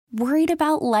Worried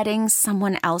about letting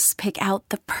someone else pick out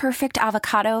the perfect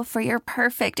avocado for your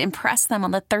perfect impress them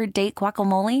on the third date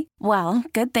guacamole? Well,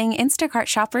 good thing Instacart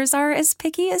shoppers are as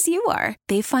picky as you are.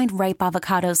 They find ripe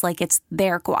avocados like it's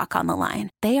their guac on the line.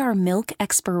 They are milk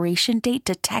expiration date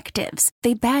detectives.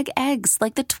 They bag eggs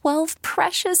like the 12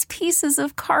 precious pieces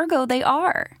of cargo they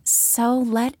are. So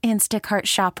let Instacart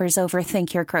shoppers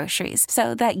overthink your groceries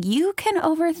so that you can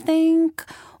overthink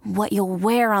what you'll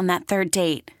wear on that third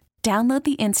date. Download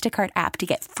the Instacart app to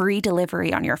get free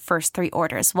delivery on your first 3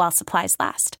 orders while supplies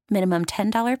last. Minimum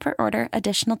 $10 per order.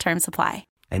 Additional terms apply.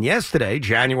 And yesterday,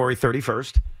 January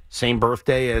 31st, same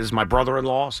birthday as my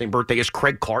brother-in-law, same birthday as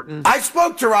Craig Carton. I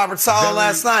spoke to Robert Saleh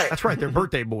last night. That's right. They're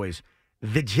birthday boys.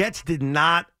 The Jets did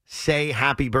not say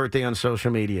happy birthday on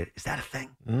social media. Is that a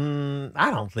thing?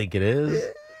 I don't think it is.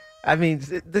 I mean,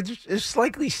 there's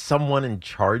likely someone in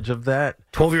charge of that.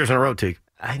 12 years in a row, Teague.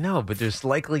 I know, but there's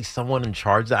likely someone in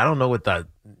charge. I don't know what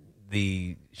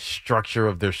the structure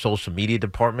of their social media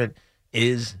department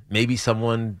is. Maybe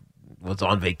someone was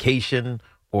on vacation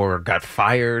or got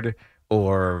fired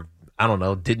or, I don't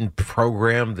know, didn't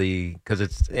program because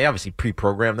they obviously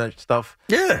pre-programmed that stuff.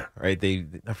 Yeah. Right?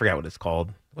 I forgot what it's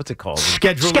called. What's it called?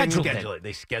 Schedule it.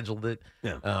 They scheduled it.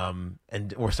 Yeah.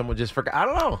 Or someone just forgot. I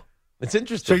don't know. It's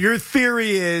interesting. So your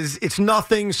theory is it's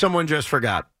nothing someone just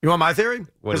forgot. You want my theory?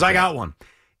 Because I got one.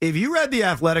 If you read the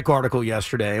Athletic article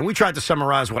yesterday, and we tried to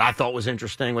summarize what I thought was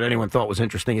interesting, what anyone thought was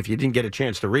interesting, if you didn't get a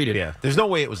chance to read it. Yeah, there's no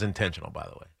way it was intentional, by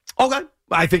the way. Okay.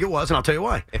 I think it was, and I'll tell you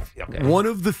why. Okay. One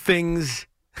of the things,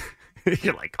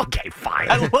 you're like, okay, fine.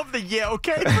 I love the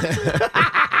okay.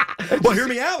 Well, hear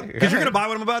me out, because you're going to buy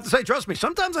what I'm about to say. Trust me.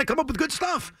 Sometimes I come up with good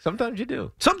stuff. Sometimes you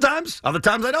do. Sometimes. Other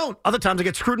times I don't. Other times I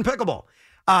get screwed in pickleball.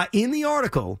 In the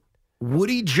article,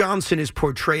 Woody Johnson is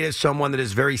portrayed as someone that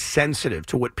is very sensitive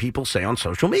to what people say on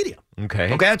social media.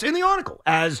 Okay, that's in the article.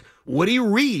 As Woody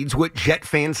reads what Jet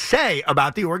fans say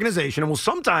about the organization and will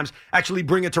sometimes actually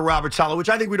bring it to Robert Saleh, which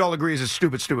I think we'd all agree is a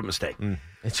stupid mistake.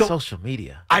 It's social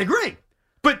media. I agree.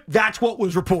 But that's what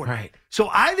was reported. Right. So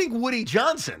I think Woody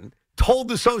Johnson told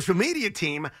the social media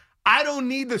team, I don't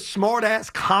need the smart-ass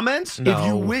comments if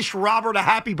you wish Robert a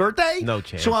happy birthday. No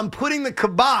chance. So I'm putting the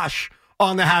kibosh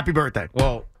on the happy birthday.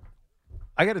 Well,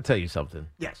 I got to tell you something.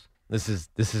 Yes. This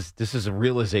is a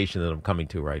realization that I'm coming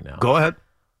to right now. Go ahead.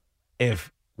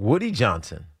 If Woody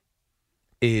Johnson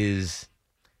is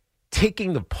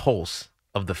taking the pulse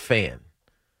of the fan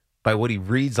by what he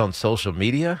reads on social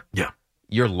media,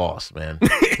 you're lost, man.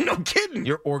 No kidding.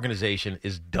 Your organization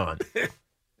is done.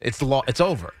 It's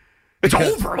over. It's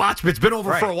over. Watch, it's been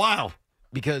over for a while.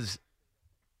 Because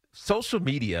social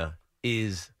media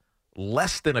is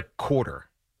less than a quarter,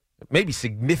 maybe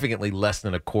significantly less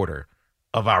than a quarter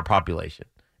of our population.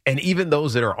 And even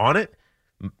those that are on it,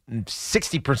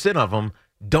 60% of them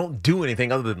don't do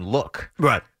anything other than look.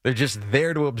 Right. They're just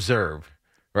there to observe,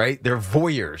 right? They're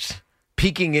voyeurs,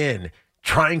 peeking in,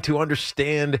 trying to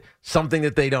understand something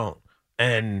that they don't,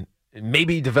 and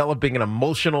maybe developing an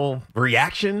emotional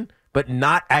reaction, but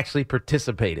not actually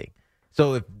participating.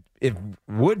 So if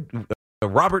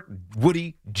Robert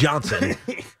Woody Johnson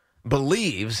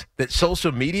believes that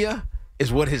social media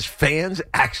is what his fans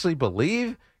actually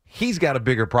believe, he's got a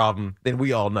bigger problem than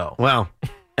we all know. Well,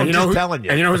 I'm just telling you.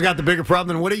 And you know who's got the bigger problem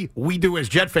than Woody? We do as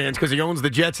Jet fans, because he owns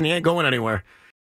the Jets and he ain't going anywhere.